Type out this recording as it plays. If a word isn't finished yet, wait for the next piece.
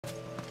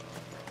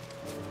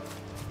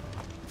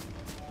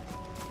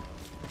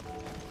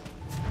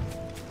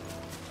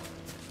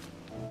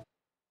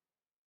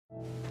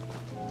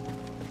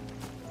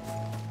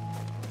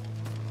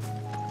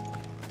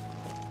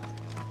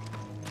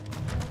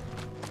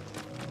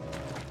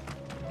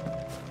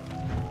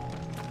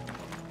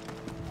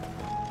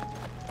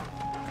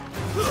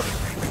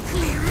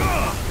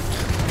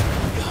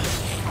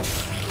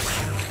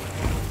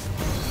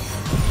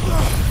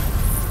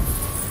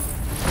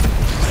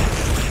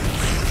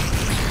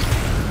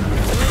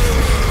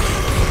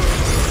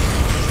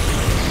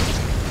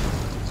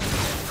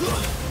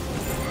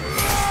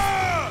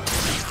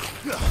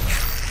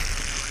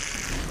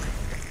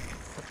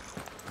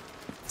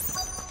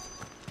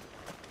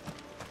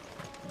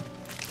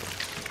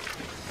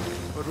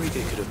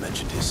Rodriguez could have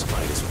mentioned his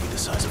spiders would be the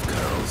size of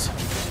curls.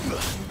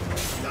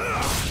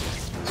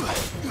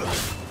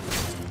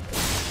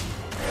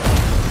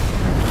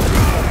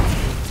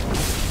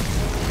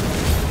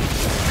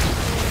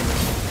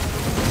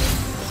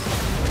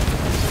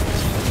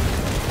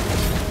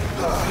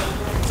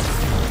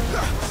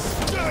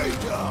 Stay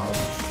down!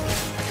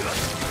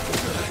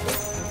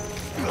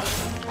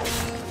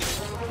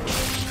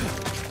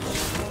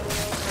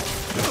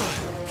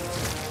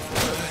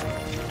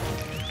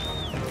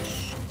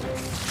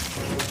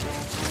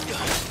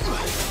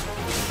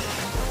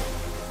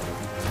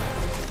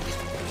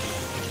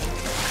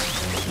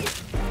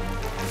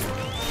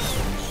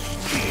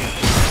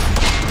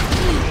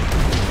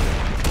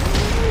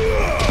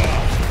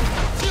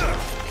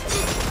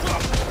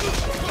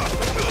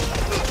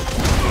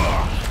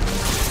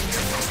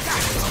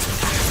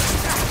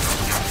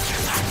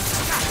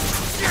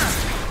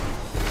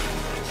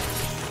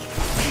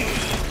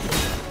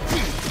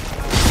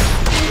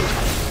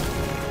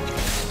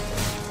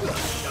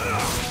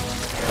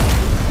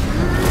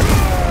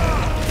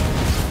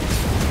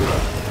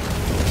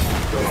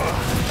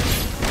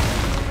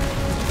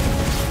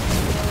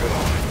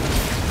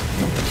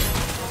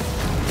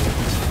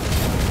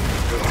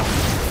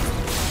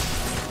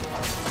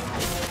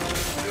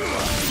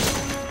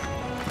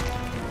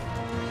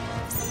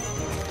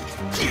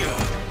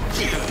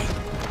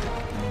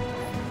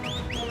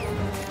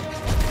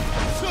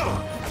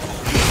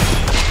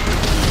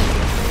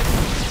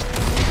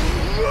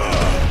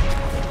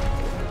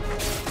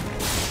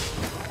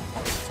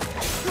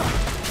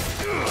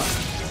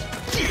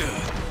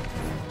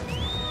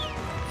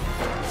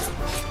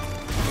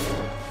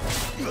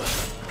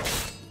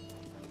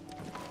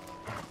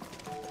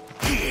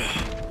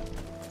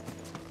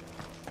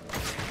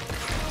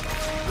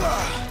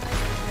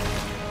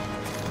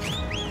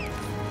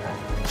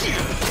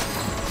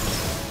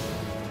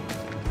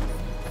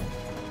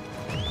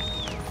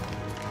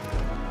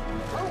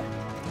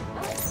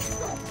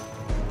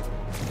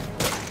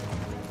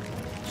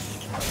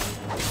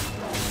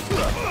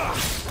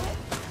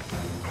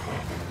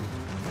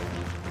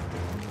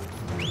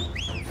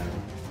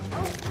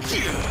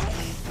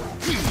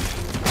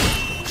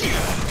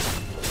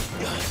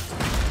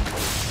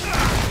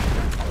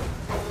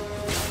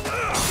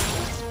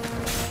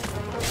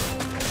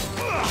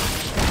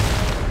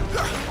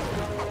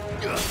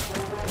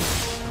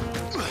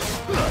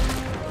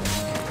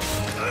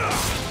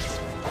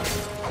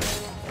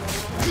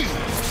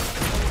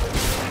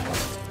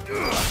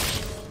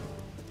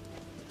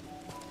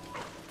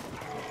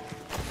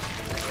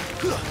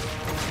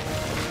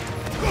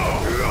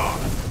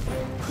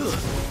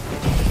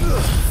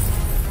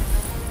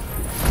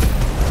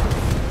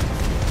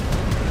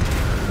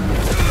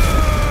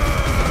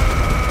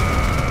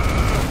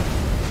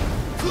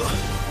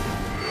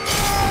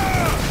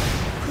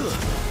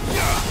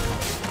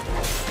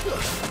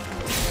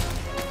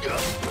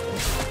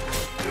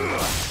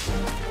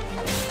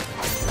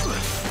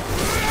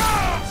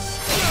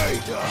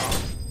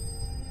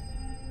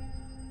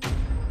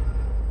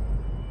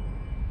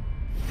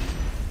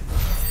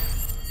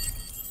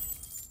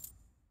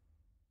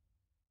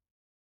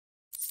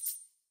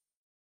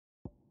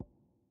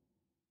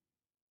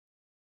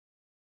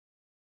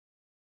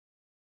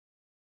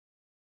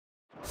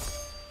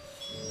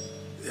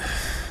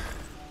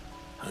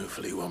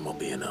 Hopefully one will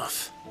be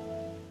enough.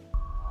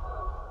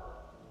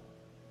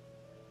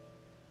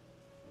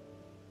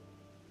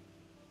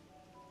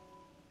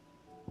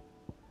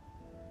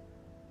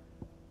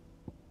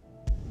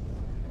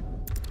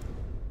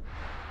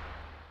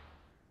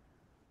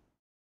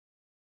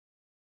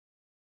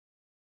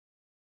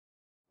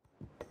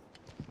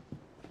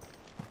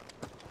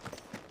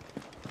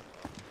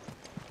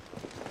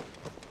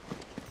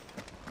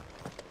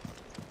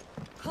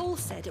 Cole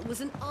said it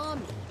was an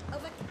army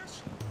of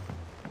Akashi.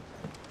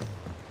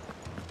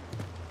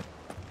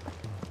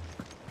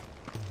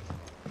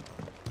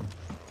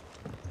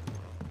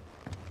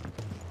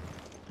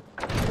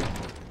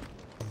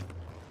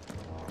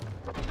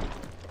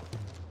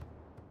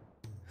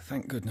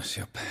 Thank goodness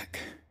you're back.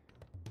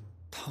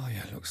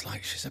 Taya looks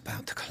like she's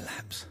about to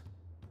collapse.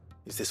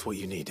 Is this what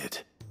you needed?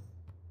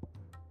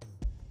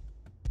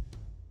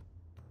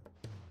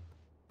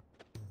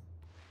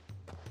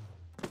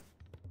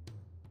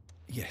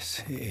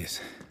 Yes, it is.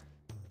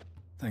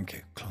 Thank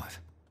you,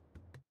 Clive.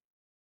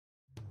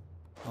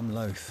 I'm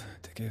loath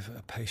to give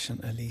a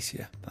patient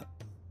Alicia, but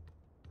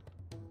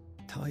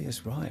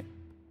Taya's right.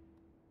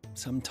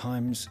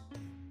 Sometimes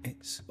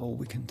it's all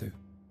we can do.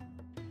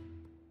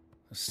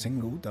 A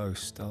single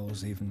dose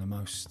dulls even the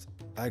most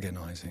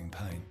agonizing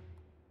pain,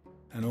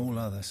 and all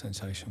other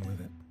sensation with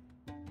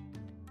it.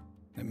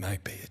 It may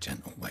be a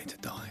gentle way to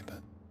die,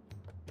 but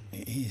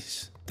it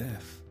is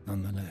death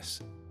nonetheless.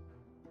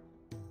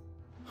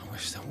 I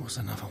wish there was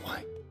another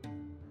way.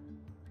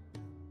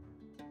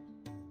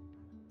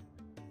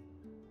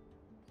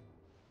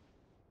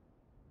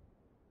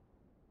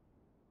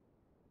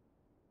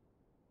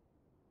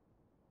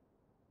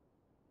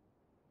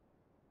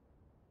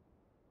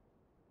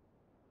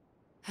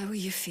 How are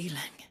you feeling?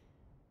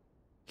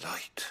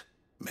 Light,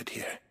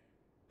 mid-here.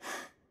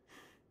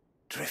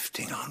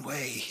 Drifting on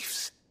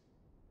waves.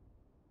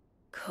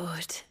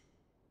 Good.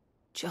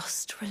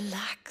 Just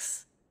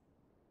relax.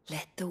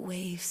 Let the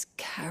waves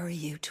carry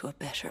you to a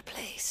better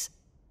place.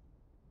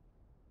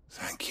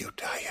 Thank you,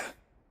 Taya.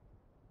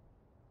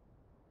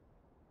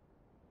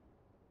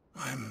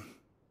 I'm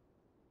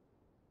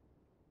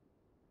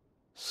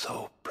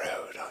so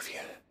proud of you.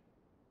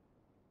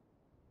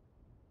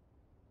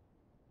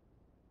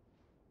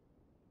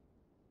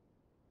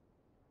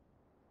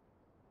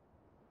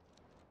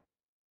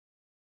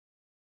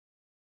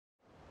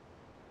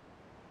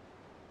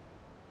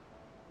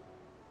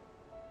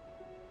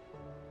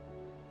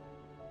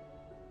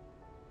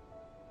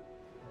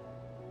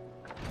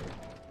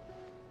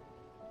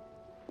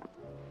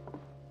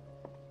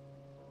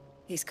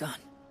 He's gone.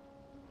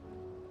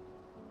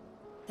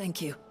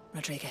 Thank you,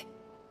 Rodrigo.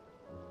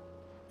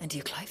 And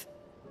you, Clive?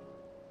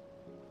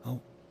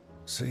 I'll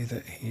see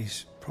that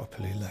he's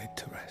properly laid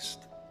to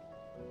rest.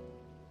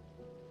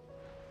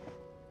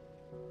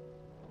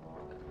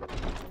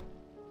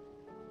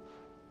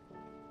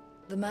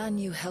 The man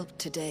you helped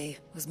today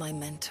was my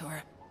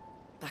mentor,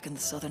 back in the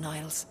Southern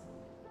Isles,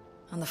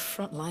 on the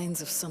front lines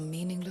of some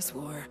meaningless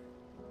war.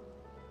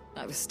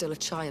 I was still a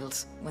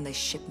child when they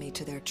shipped me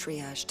to their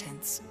triage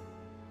tents,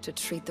 to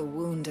treat the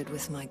wounded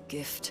with my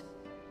gift.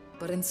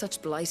 But in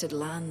such blighted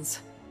lands,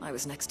 I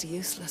was next to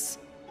useless.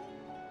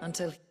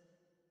 Until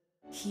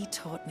he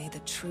taught me the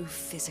true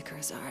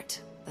physicker's art,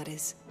 that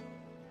is.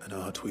 An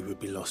art we would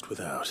be lost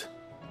without.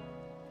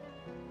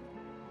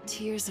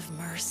 Tears of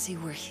mercy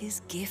were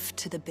his gift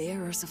to the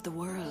bearers of the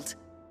world.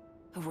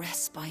 A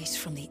respite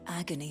from the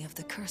agony of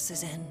the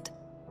curse's end.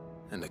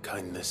 And a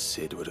kindness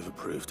Sid would have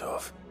approved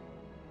of.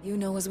 You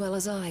know as well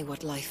as I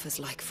what life is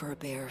like for a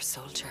bearer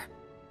soldier.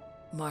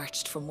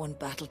 Marched from one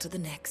battle to the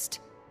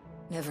next,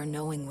 never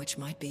knowing which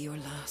might be your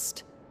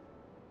last.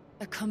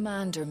 A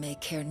commander may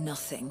care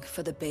nothing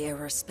for the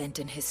bearer spent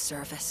in his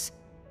service,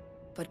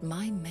 but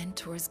my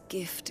mentor's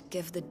gift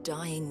gave the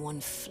dying one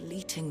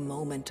fleeting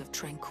moment of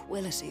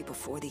tranquility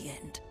before the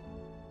end.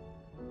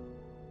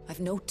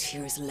 I've no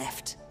tears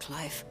left,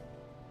 Clive.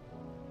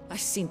 I've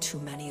seen too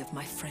many of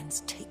my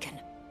friends taken.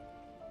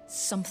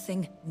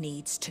 Something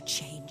needs to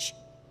change.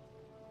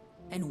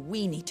 And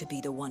we need to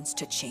be the ones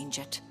to change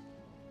it.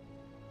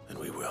 And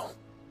we will.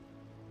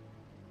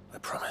 I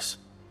promise.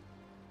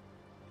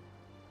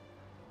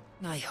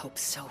 I hope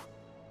so.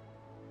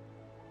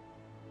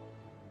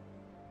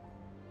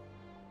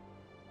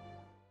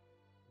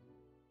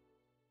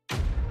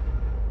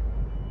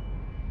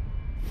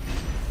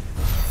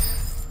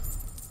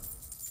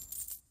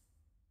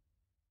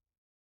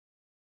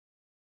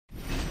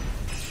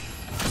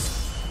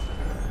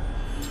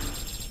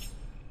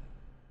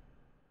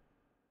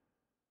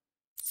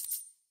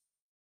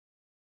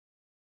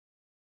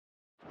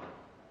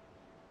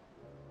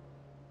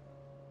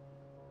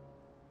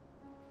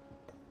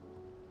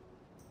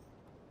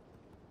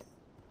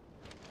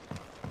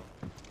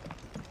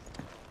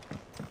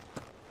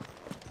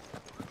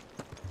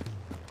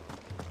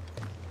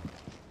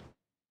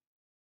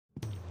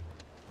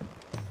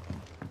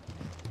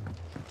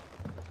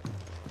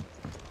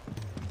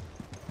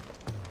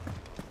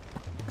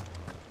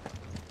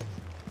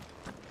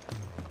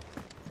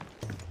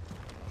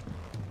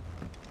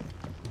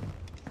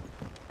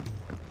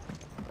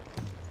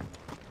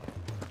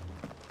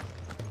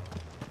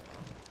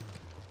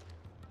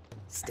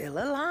 Still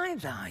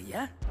alive, are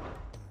ya?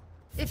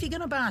 If you're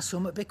gonna buy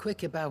something, be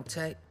quick about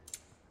it.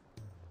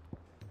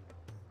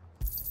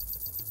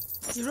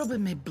 You're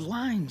rubbing me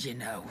blind, you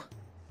know.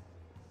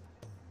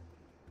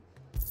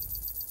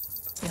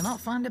 You'll not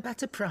find a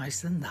better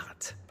price than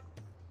that.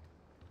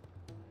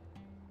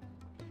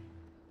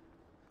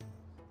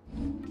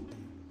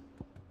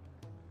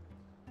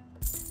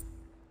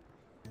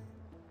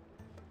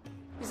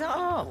 Is that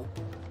all?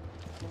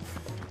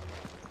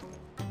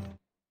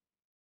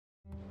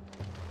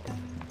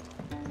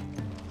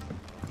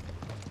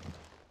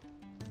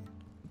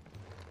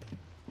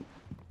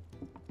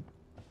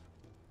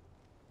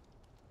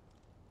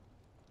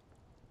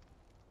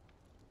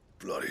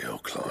 Bloody hell,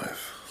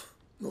 Clive.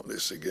 Not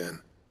this again.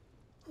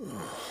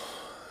 Oh,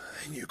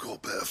 ain't you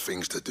got better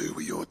things to do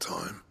with your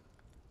time?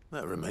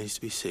 That remains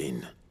to be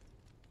seen.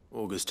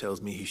 August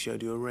tells me he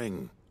showed you a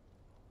ring.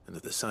 and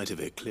that the sight of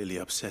it clearly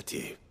upset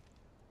you.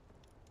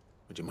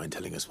 Would you mind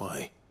telling us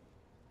why?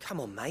 Come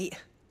on, mate.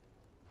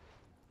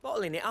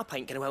 Bottling it up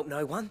ain't gonna help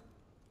no one.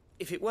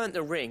 If it weren't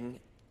the ring,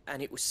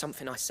 and it was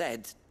something I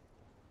said,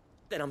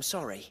 then I'm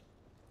sorry.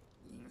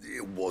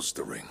 It was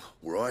the ring,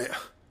 right?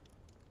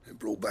 It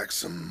brought back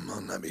some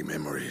unhappy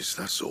memories,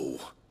 that's all.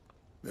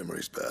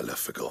 Memories better left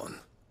forgotten.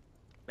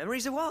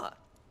 Memories of what?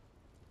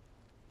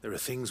 There are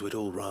things we'd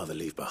all rather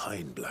leave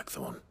behind,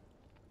 Blackthorn.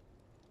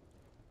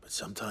 But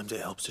sometimes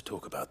it helps to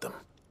talk about them.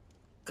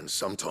 And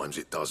sometimes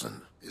it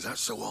doesn't. Is that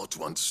so hard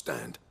to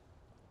understand?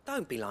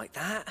 Don't be like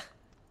that.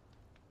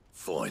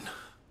 Fine.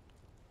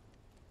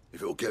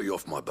 If it'll get you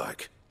off my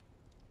back.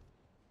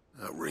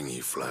 That ring he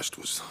flashed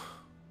was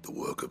the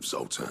work of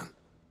Zoltan.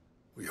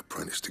 We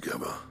apprenticed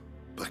together,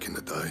 back in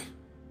the day.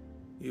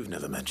 You've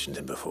never mentioned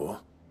him before.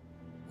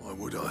 Why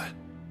would I?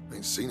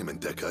 Ain't seen him in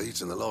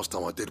decades, and the last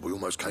time I did, we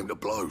almost came to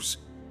blows.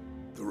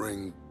 The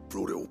ring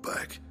brought it all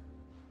back.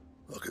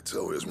 I could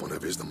tell it was one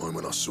of his the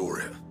moment I saw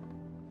it.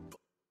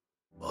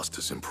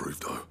 Buster's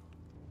improved, though.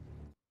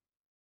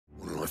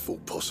 More than I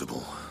thought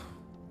possible.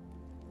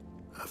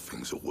 That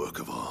thing's a work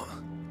of art.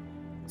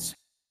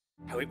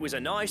 Oh, it was a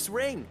nice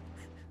ring.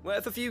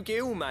 Worth a few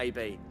gil,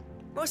 maybe.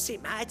 What's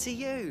it matter to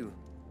you?